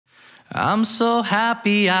I'm so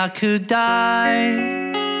happy I could die.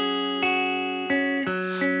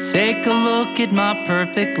 Take a look at my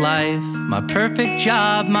perfect life, my perfect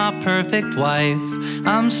job, my perfect wife.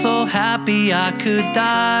 I'm so happy I could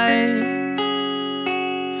die.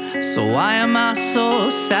 So why am I so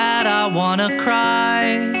sad I wanna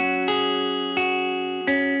cry?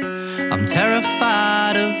 I'm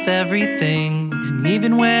terrified of everything, and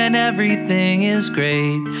even when everything is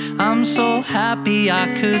great, I'm so happy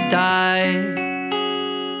I could die.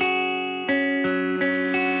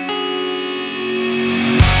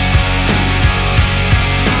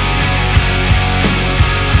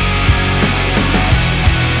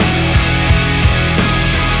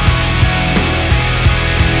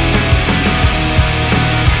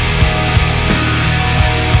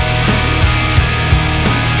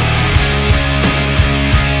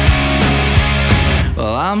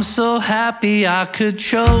 I'm so happy I could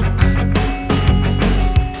choke.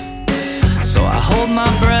 So I hold my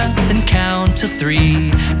breath and count to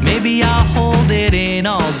 3. Maybe I'll hold it in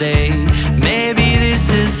all day. Maybe this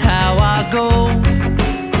is how I go.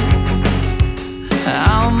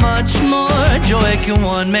 How much more joy can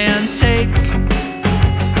one man take?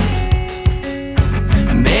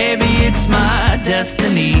 Maybe it's my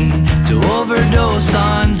destiny to overdose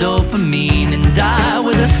on dopamine and die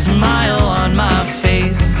with a smile on my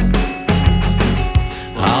face.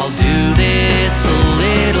 I'll do this a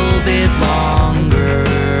little bit longer.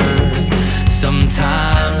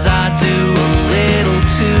 Sometimes I do a little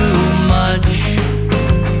too much.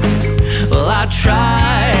 Well, I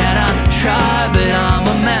try and I try, but I'm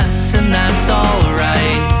a mess and that's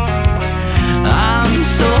alright. I'm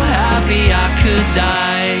so happy I could die.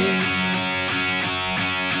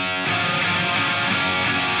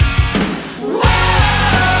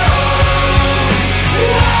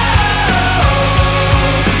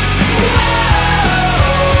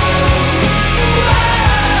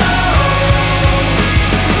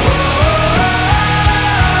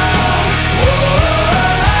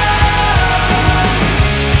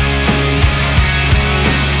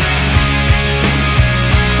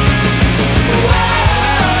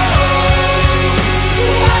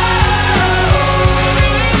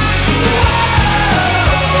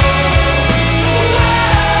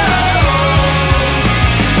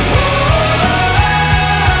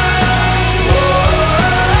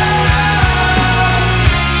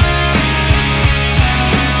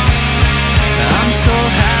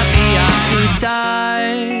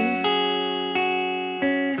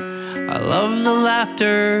 I love the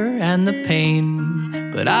laughter and the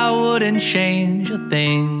pain, but I wouldn't change a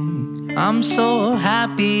thing. I'm so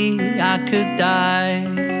happy I could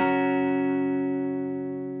die.